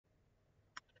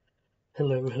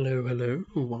Hello,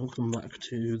 welcome back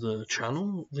to the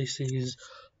channel. This is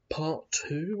part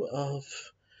 2 of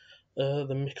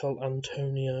the Michail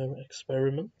Antonio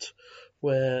experiment,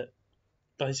 where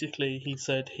basically he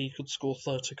said he could score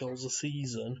 30 goals a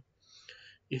season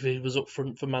if he was up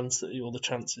front for Man City or the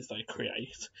chances they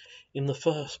create. In the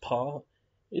first part,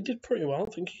 he did pretty well. I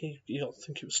think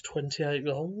it was 28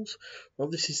 goals. Well,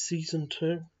 this is season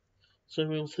 2, so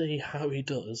we'll see how he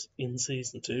does in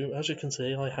season 2. As you can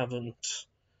see, I haven't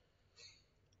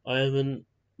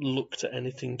looked at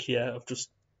anything yet. I've just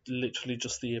literally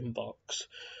just the inbox.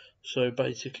 So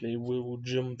basically, we'll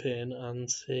jump in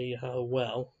and see how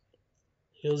well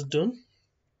he has done,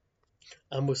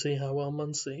 and we'll see how well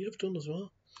Man City have done as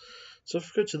well. So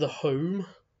if we go to the home,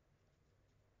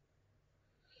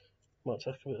 might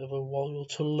take a bit of a while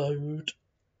to load.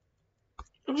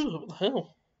 Oh, what the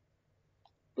hell?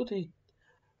 Bloody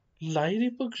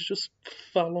ladybugs just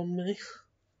fell on me.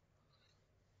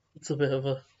 It's a bit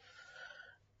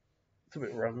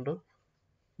random.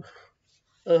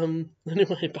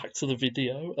 Anyway, back to the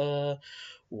video.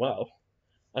 Wow.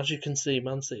 As you can see,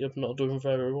 Man City have not done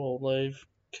very well. They've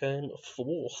came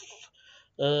fourth.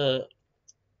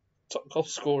 Top goal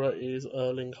scorer is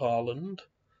Erling Haaland.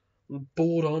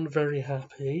 Bored on, very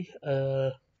happy.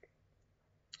 If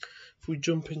we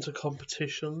jump into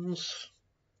competitions,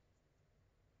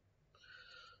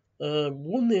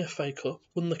 won the FA Cup,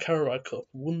 won the Carabao Cup,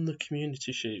 won the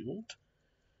Community Shield.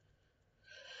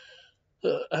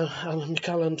 And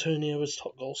Michail Antonio was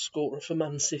top goal scorer for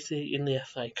Man City in the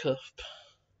FA Cup.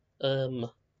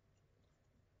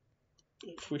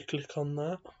 If we click on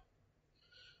that,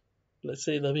 let's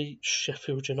see, they beat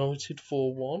Sheffield United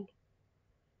 4-1.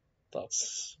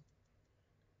 That's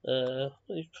oh,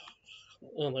 there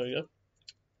we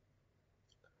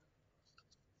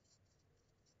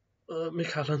go.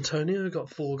 Michail Antonio got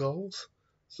 4 goals,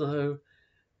 so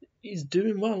he's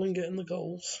doing well and getting the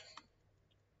goals.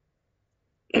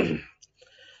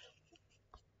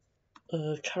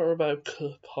 Carabao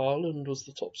Cup, Haaland was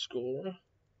the top scorer,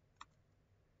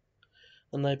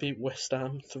 and they beat West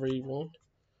Ham 3-1.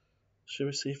 Shall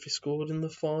we see if he scored in the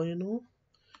final?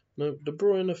 No, De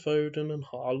Bruyne, Foden and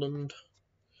Haaland.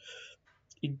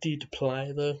 He did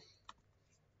play though.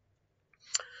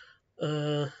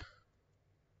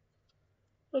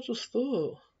 I just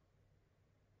thought,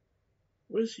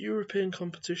 where's European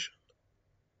competition?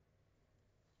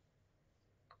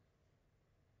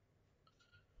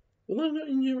 Well, they're not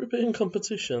in European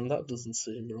competition. That doesn't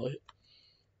seem right.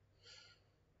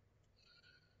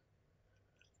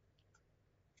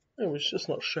 Oh, it's just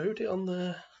not showed it on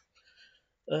there.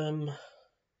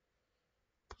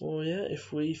 Well, yeah,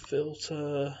 if we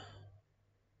filter...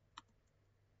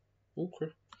 Oh,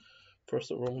 crap. Press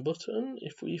the wrong button.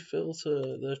 If we filter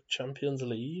the Champions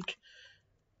League,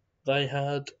 they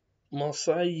had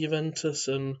Marseille, Juventus,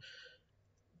 and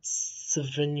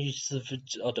Sevilla.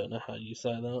 I don't know how you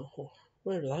say that.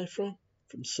 Where are they from?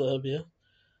 From Serbia.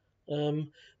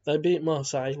 They beat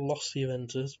Marseille, lost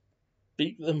Juventus,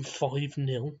 beat them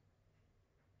 5-0,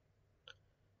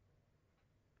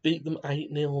 beat them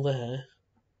 8-0 there.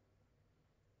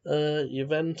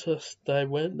 Juventus, they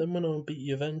went on and beat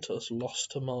Juventus,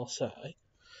 lost to Marseille.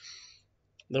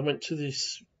 They went to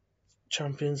this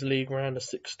Champions League round of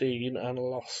 16 and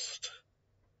lost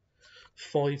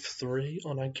 5-3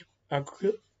 on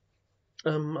aggregate.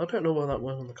 I don't know why that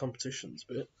went on the competitions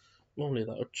bit. Normally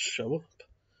that would show up.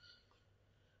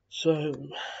 So,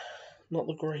 not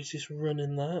the greatest run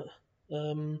in that.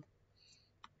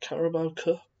 Carabao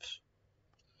Cup,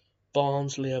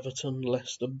 Barnsley, Everton,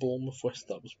 Leicester, Bournemouth, West.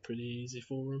 That was pretty easy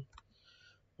for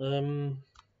them.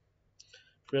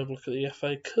 If we have a look at the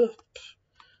FA Cup,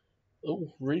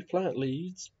 replay at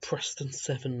Leeds, Preston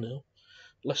 7-0,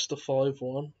 Leicester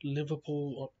 5-1,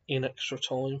 Liverpool in extra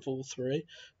time 4-3,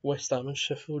 West Ham and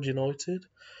Sheffield United.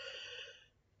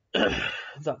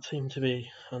 That seemed to be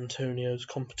Antonio's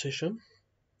competition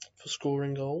for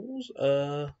scoring goals.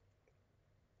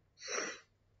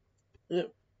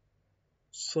 Yep.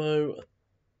 So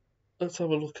let's have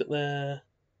a look at the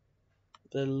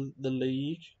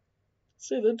league.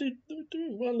 See, they're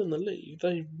doing well in the league.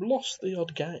 They lost the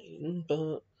odd game,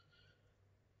 but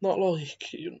not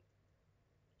like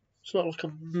it's not like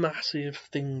a massive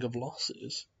thing of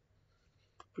losses.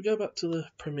 If we go back to the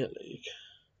Premier League,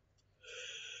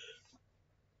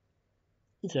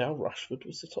 yeah, Rashford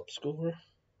was the top scorer.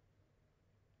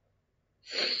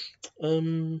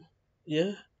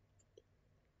 Yeah,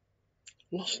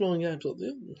 lost 9 games.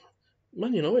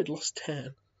 Man United lost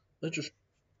 10. They just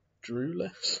drew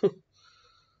less.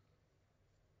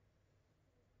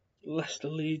 Leicester,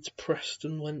 Leeds,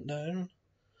 Preston went down.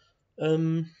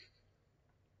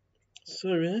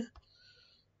 So yeah,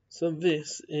 so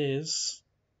this is,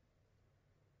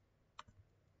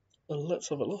 let's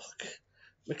have a look.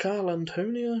 Michail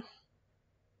Antonio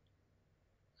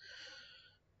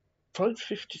played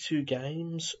 52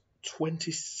 games,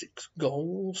 26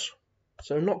 goals,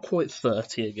 so not quite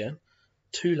 30 again,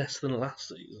 2 less than last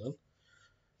season.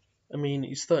 I mean,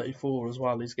 he's 34 as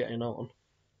well, he's getting on.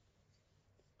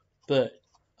 But,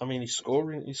 I mean, he's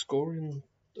scoring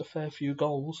a fair few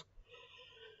goals.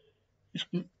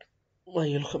 Well,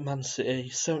 you look at Man City,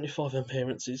 75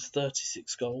 appearances,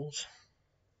 36 goals.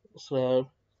 So,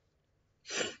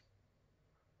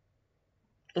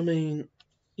 I mean,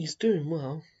 he's doing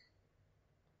well.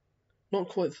 Not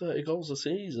quite 30 goals a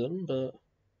season, but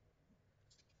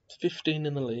 15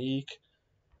 in the league.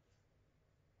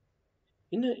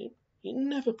 He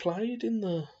never played in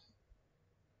the...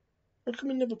 How come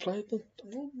he never played the...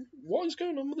 What is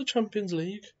going on with the Champions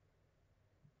League?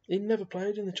 He never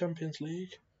played in the Champions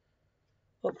League.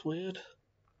 That's weird.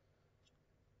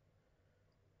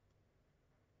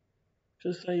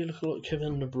 Because say you look like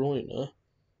Kevin De Bruyne,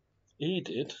 he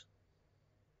did.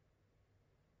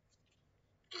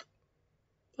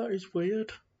 That is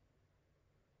weird.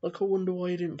 Like, I wonder why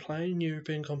he didn't play in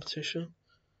European competition.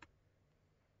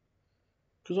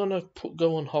 Because when I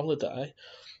go on holiday,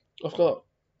 I've got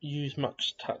use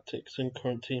match tactics and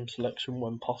current team selection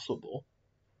when possible.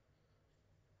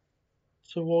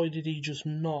 So why did he just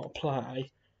not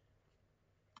play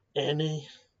any?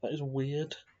 That is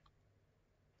weird.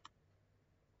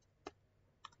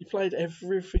 He played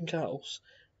everything else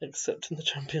except in the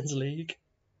Champions League.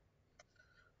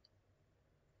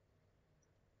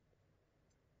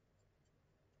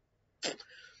 I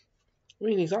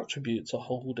mean, his attributes are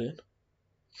holding.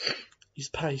 His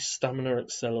pace, stamina,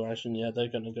 acceleration, yeah, they're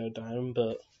going to go down,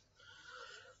 but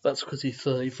that's because he's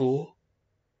 34.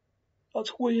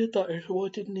 That's weird, that is. Why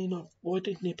didn't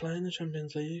he play in the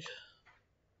Champions League?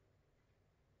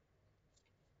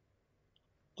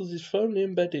 Because he's firmly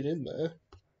embedded in there.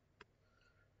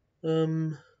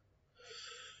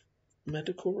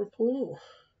 Medical report.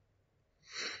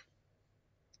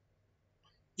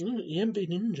 No, he ain't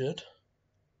been injured.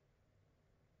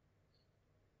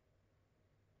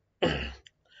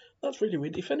 That's really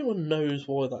weird. If anyone knows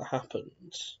why that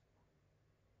happens,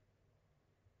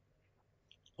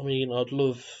 I mean, I'd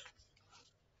love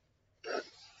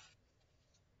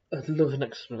an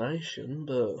explanation,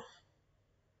 but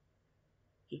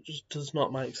it just does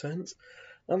not make sense.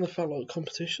 And the fact, like,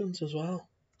 competitions as well.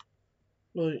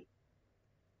 Like,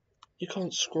 you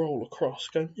can't scroll across,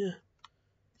 can you?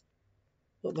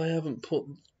 But they haven't put...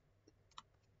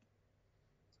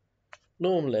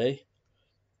 Normally,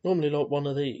 like, one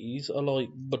of these are, like,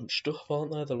 bunched up,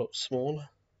 aren't they? They're, like, smaller.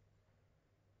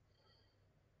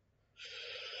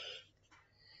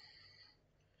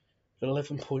 Got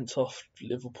 11 points off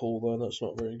Liverpool, though. That's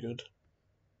not very good.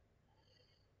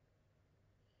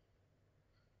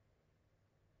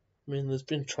 I mean, there's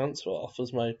been transfer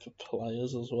offers made for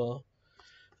players as well.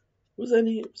 Was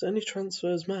any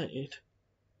transfers made?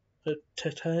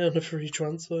 Tete on a free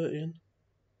transfer in.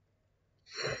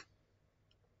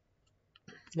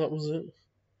 That was it.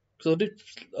 Because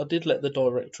I did let the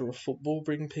director of football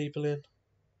bring people in.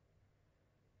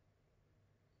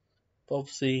 But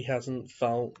obviously he hasn't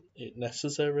felt it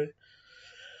necessary.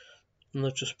 And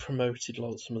they've just promoted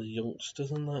like some of the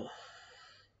youngsters and that.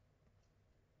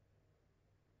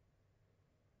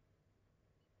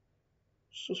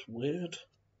 It's just weird.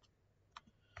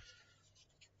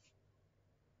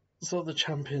 So the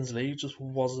Champions League just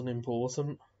wasn't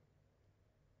important.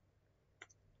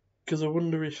 Because I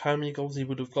wonder if how many goals he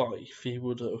would have got if he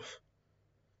would have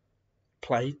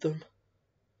played them.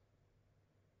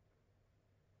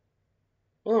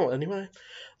 Well, anyway,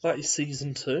 that is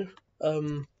season 2. I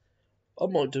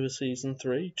might do a season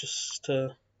 3 just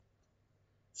to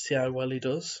see how well he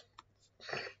does.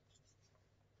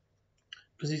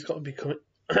 Because he's got to be coming.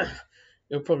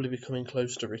 He'll probably be coming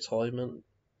close to retirement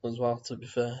as well, to be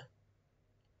fair.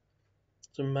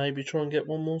 So maybe try and get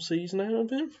one more season out of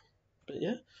him. But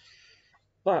yeah,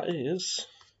 that is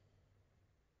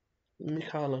the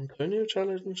Michail Antonio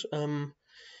challenge.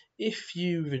 If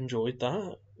you've enjoyed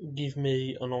that, give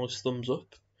me a nice thumbs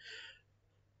up.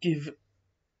 Give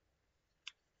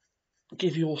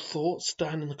your thoughts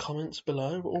down in the comments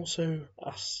below. Also,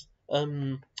 ask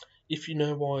if you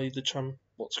know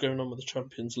what's going on with the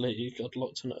Champions League. I'd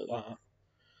like to know that.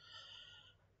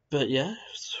 But yeah,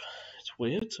 it's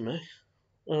weird to me.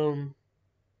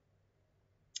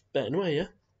 But anyway, yeah.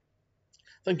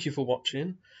 Thank you for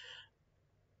watching.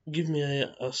 Give me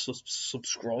a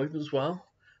subscribe as well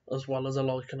as a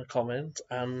like and a comment,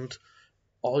 and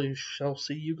I shall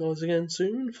see you guys again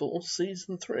soon for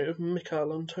season 3 of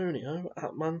Michail Antonio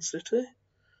at Man City.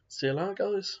 See you later,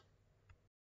 guys.